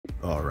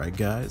Alright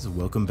guys,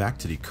 welcome back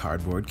to the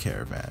Cardboard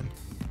Caravan.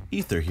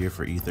 Aether here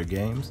for Aether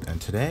Games, and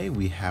today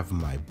we have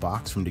my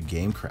box from the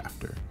Game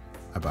Crafter.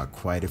 I bought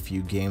quite a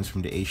few games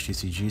from the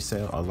HTCG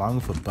sale along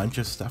with a bunch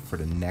of stuff for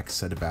the next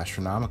set of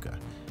Astronomica.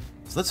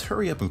 So let's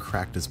hurry up and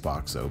crack this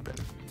box open.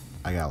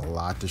 I got a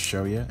lot to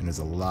show you and there's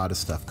a lot of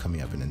stuff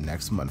coming up in the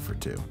next month or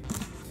two.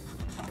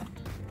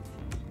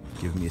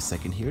 Give me a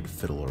second here to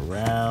fiddle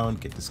around,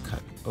 get this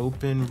cut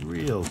open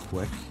real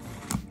quick.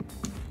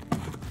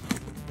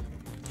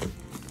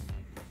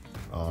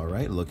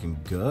 Alright, looking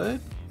good.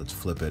 Let's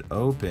flip it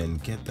open,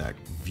 get that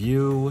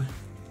view,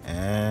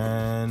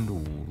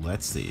 and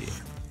let's see.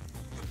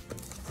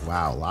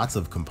 Wow, lots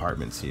of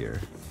compartments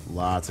here.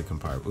 Lots of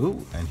compartments.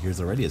 Ooh, and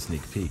here's already a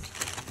sneak peek.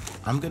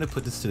 I'm going to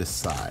put this to the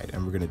side,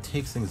 and we're going to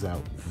take things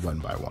out one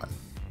by one.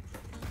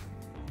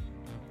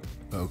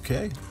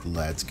 Okay,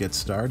 let's get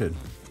started.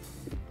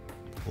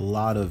 A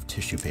lot of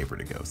tissue paper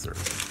to go through.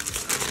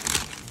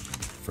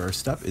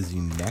 First up is the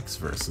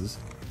Nexus.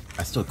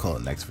 I still call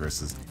it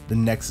Nexus. The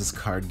Nexus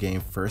card game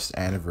first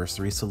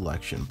anniversary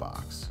selection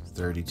box.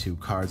 32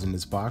 cards in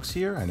this box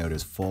here. I know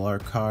there's full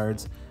art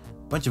cards,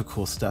 bunch of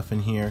cool stuff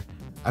in here.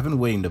 I've been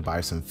waiting to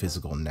buy some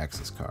physical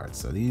Nexus cards,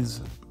 so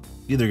these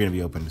either going to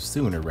be opened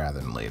sooner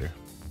rather than later.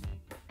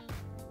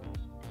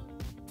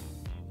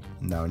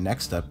 Now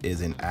next up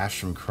is an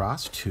Ashram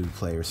Cross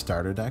 2-player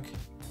starter deck.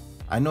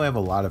 I know I have a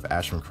lot of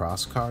Ashram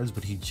Cross cards,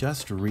 but he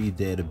just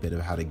redid a bit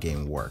of how the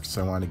game works,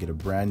 so I want to get a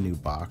brand new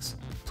box,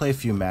 play a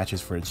few matches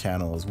for the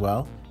channel as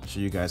well, show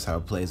you guys how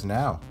it plays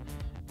now.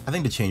 I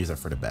think the changes are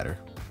for the better.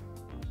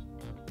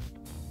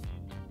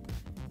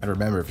 And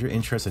remember, if you're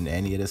interested in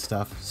any of this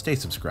stuff, stay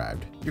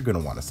subscribed. You're going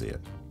to want to see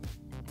it.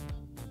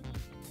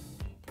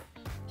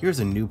 Here's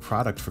a new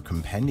product for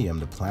Compendium,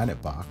 the Planet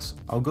Box.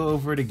 I'll go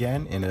over it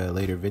again in a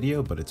later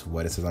video, but it's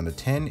what it says on the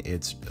tin.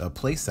 It's a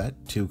playset,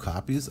 2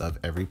 copies of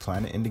every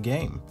planet in the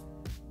game.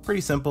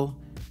 Pretty simple,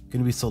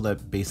 gonna be sold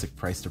at basic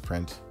price to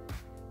print.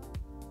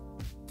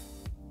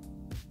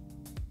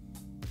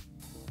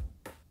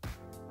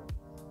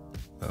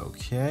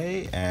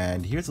 Okay,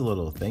 and here's a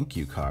little thank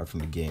you card from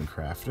the Game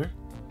Crafter.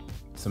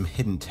 Some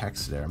hidden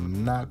text there,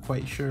 I'm not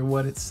quite sure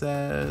what it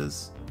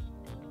says.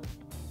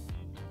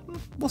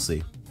 We'll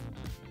see.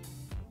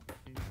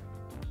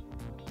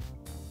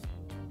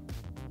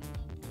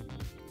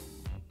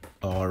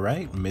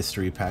 Alright,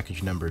 mystery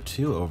package number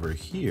 2 over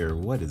here.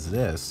 What is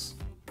this?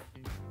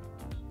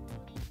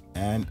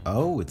 And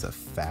oh, it's a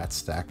fat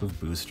stack of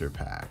booster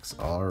packs.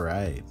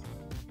 Alright.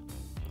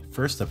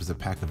 First up is a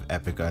pack of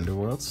Epic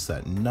Underwords,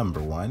 set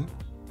number 1.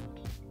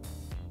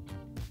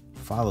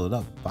 Followed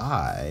up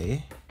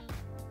by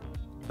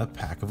a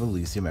pack of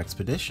Elysium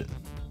Expedition.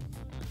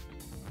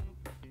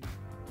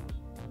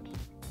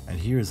 And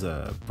here's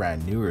a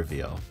brand new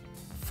reveal.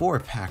 4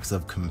 packs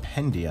of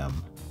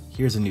Compendium.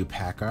 Here's a new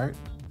pack art.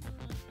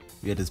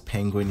 We got this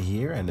penguin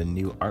here and a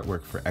new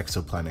artwork for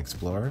Exoplanet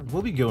Explorer.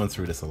 We'll be going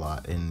through this a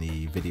lot in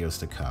the videos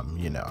to come.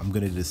 You know, I'm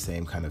gonna do the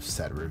same kind of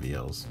set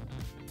reveals.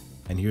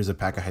 And here's a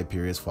pack of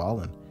Hyperia's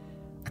Fallen.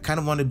 I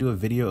kind of want to do a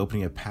video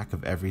opening a pack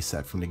of every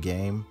set from the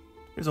game.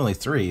 There's only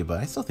 3,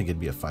 but I still think it'd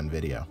be a fun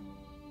video.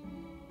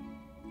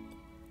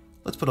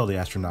 Let's put all the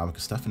Astronomica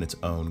stuff in its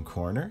own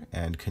corner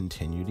and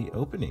continue the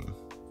opening.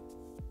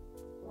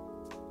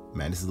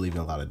 Man, this is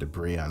leaving a lot of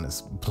debris on this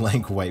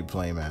blank white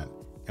playmat,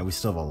 and we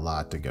still have a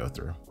lot to go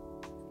through.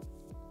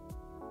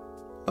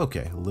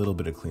 Okay, a little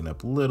bit of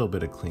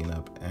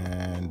cleanup,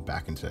 and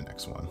back into the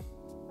next one.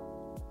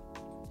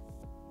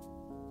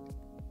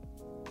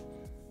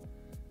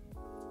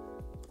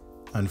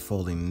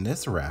 Unfolding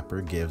this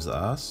wrapper gives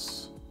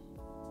us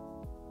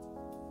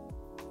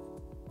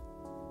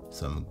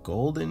some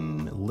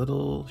golden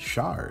little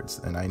shards,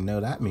 and I know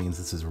that means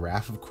this is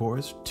Wrath of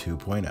Kors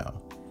 2.0.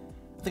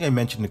 I think I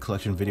mentioned in the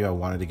collection video I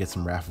wanted to get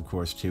some Wrath of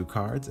Kors 2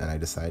 cards, and I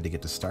decided to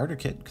get the starter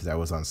kit because that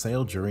was on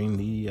sale during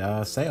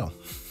the sale.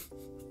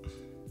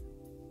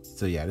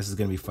 So yeah, this is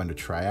going to be fun to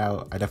try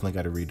out. I definitely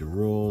got to read the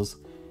rules.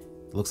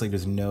 It looks like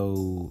there's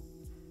no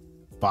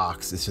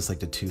box. It's just like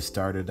the 2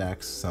 starter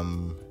decks,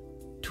 some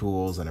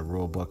tools, and a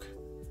rule book.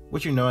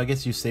 Which, you know, I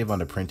guess you save on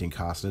the printing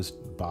cost. Those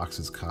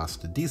boxes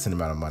cost a decent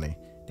amount of money.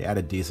 They add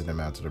a decent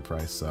amount to the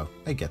price, so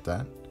I get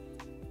that.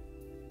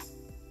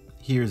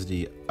 Here's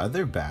the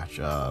other batch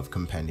of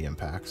Compendium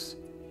packs.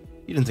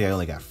 You didn't think I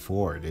only got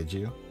 4, did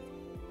you?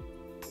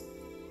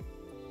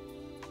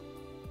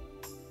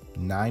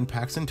 9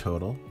 packs in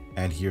total.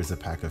 And here's a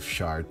pack of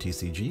Shard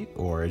TCG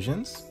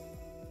Origins.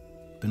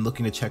 Been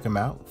looking to check them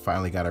out,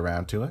 finally got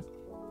around to it.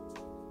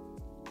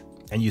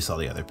 And you saw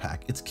the other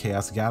pack, it's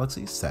Chaos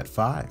Galaxy Set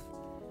 5.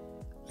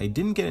 I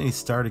didn't get any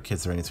starter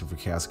kits or anything for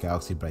Chaos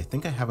Galaxy, but I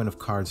think I have enough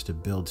cards to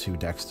build 2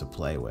 decks to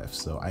play with,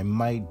 so I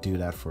might do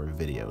that for a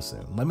video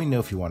soon. Let me know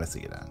if you want to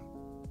see that.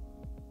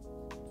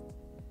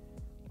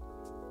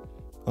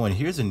 Oh, and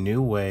here's a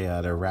new way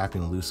they're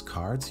wrapping loose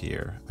cards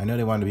here. I know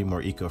they want to be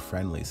more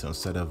eco-friendly, so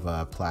instead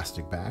of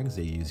plastic bags,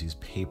 they use these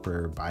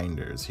paper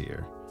binders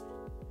here.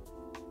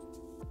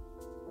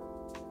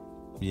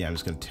 Yeah, I'm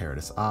just going to tear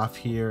this off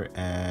here,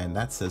 and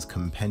that says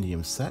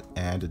Compendium set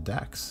and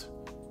decks.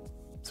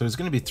 So there's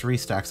going to be 3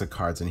 stacks of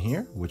cards in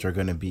here, which are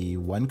going to be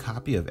 1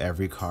 copy of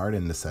every card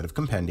in the set of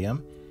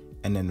Compendium,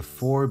 and then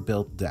 4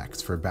 built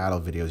decks for battle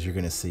videos you're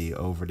going to see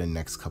over the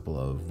next couple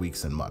of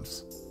weeks and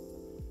months.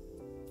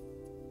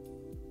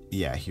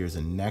 Yeah, here's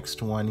the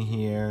next one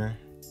here.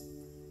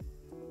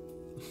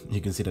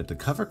 You can see that the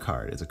cover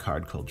card is a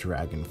card called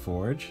Dragon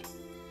Forge.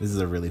 This is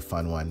a really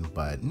fun one,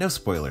 but no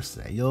spoilers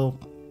today. You'll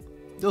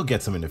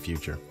get some in the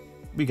future.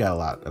 We got a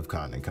lot of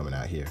content coming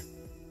out here.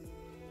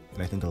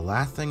 And I think the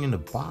last thing in the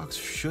box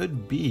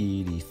should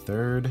be the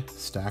 3rd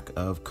stack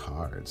of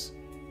cards.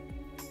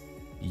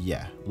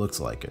 Yeah,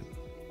 looks like it.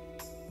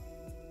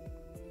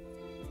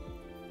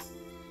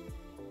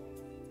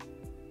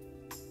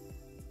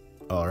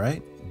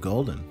 Alright,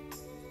 golden.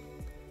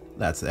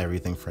 That's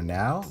everything for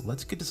now.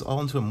 Let's get this all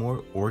into a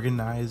more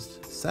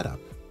organized setup.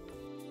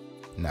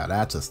 Now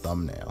that's a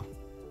thumbnail.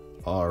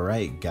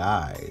 Alright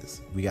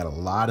guys, we got a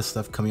lot of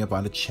stuff coming up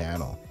on the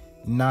channel.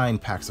 9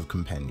 packs of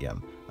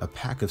Compendium, a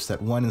pack of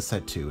set 1 and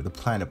set 2, the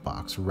Planet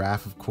Box,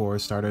 Wrath of Kor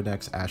starter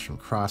decks, Ashram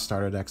Cross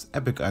starter decks,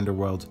 Epic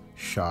Underworlds,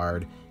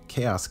 Shard,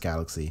 Chaos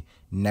Galaxy,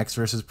 Next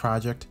vs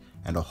Project,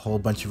 and a whole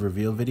bunch of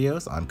reveal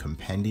videos on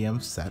Compendium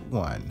set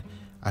 1.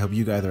 I hope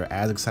you guys are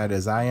as excited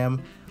as I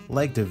am.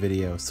 Like the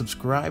video,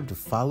 subscribe to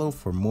follow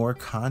for more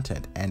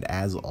content, and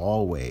as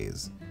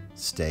always,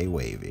 stay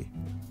wavy.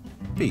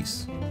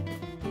 Peace.